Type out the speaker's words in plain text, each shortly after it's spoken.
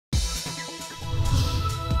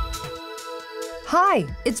Hi,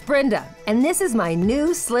 it's Brenda, and this is my new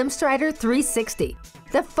SlimStrider360,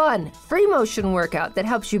 the fun, free motion workout that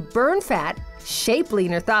helps you burn fat, shape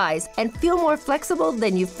leaner thighs, and feel more flexible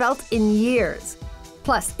than you've felt in years.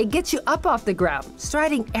 Plus, it gets you up off the ground,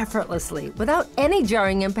 striding effortlessly without any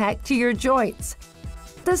jarring impact to your joints.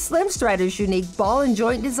 The SlimStrider's unique ball and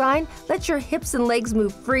joint design lets your hips and legs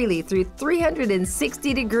move freely through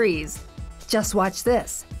 360 degrees. Just watch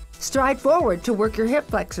this. Stride forward to work your hip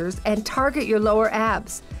flexors and target your lower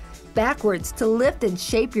abs. Backwards to lift and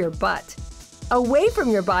shape your butt. Away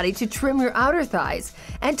from your body to trim your outer thighs,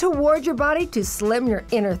 and toward your body to slim your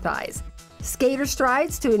inner thighs. Skater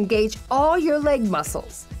strides to engage all your leg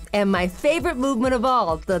muscles. And my favorite movement of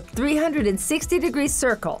all, the 360-degree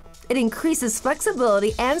circle. It increases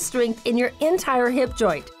flexibility and strength in your entire hip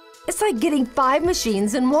joint. It's like getting 5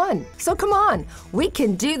 machines in one. So come on, we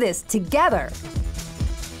can do this together.